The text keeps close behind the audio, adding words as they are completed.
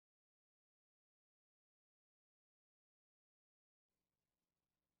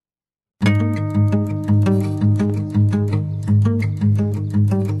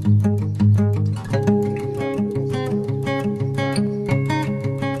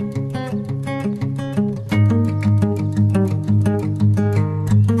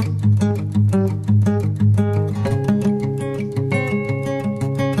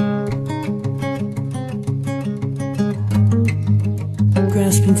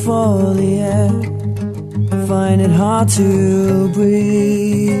for the air, I find it hard to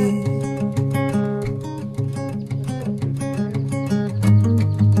breathe.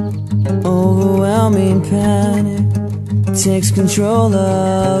 Overwhelming panic takes control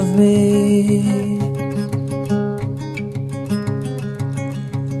of me.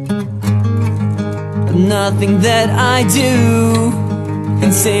 Nothing that I do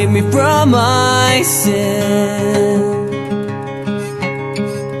can save me from my sin.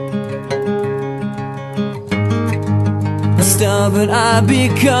 How stubborn I've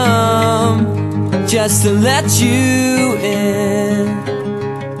become just to let you in.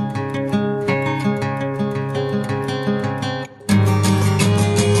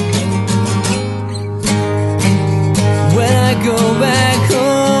 When I go back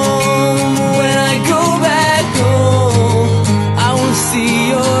home, when I go back home, I will see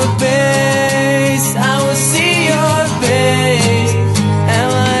your face, I will see your face, and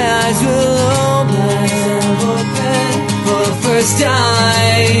my eyes will open for the first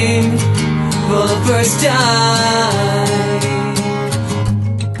time, for the first time.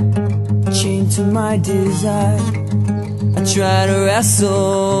 Chained to my desire, I try to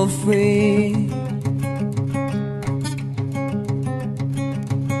wrestle free.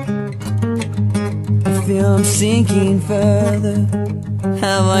 I feel I'm sinking further.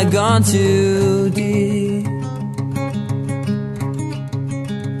 Have I gone too deep?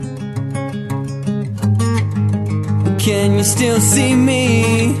 Can you still see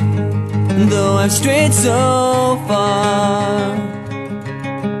me, though I've strayed so far?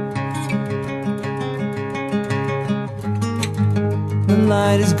 The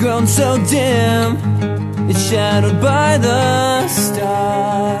light has grown so dim, it's shadowed by the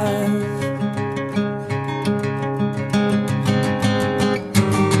stars.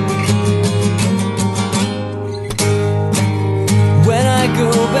 When I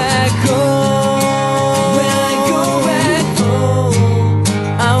go back home, when I go back home,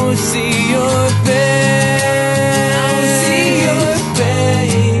 I will see your face, I will see your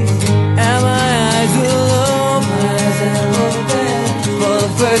face, and my eyes will open for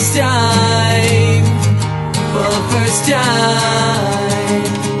the first time, for the first time.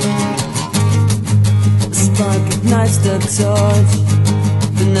 The spark ignites the torch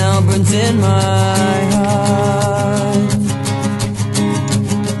that now burns in my heart.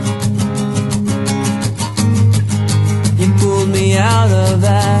 Pulled me out of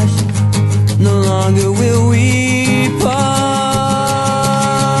ash, no longer will we part.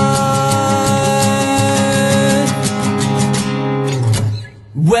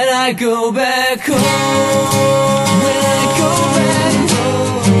 When I go back home, when I go back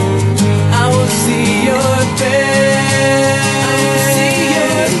home, I will see your face, I will see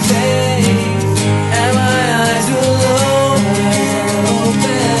your face, and my eyes will open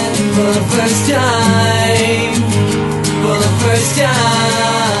for the first time.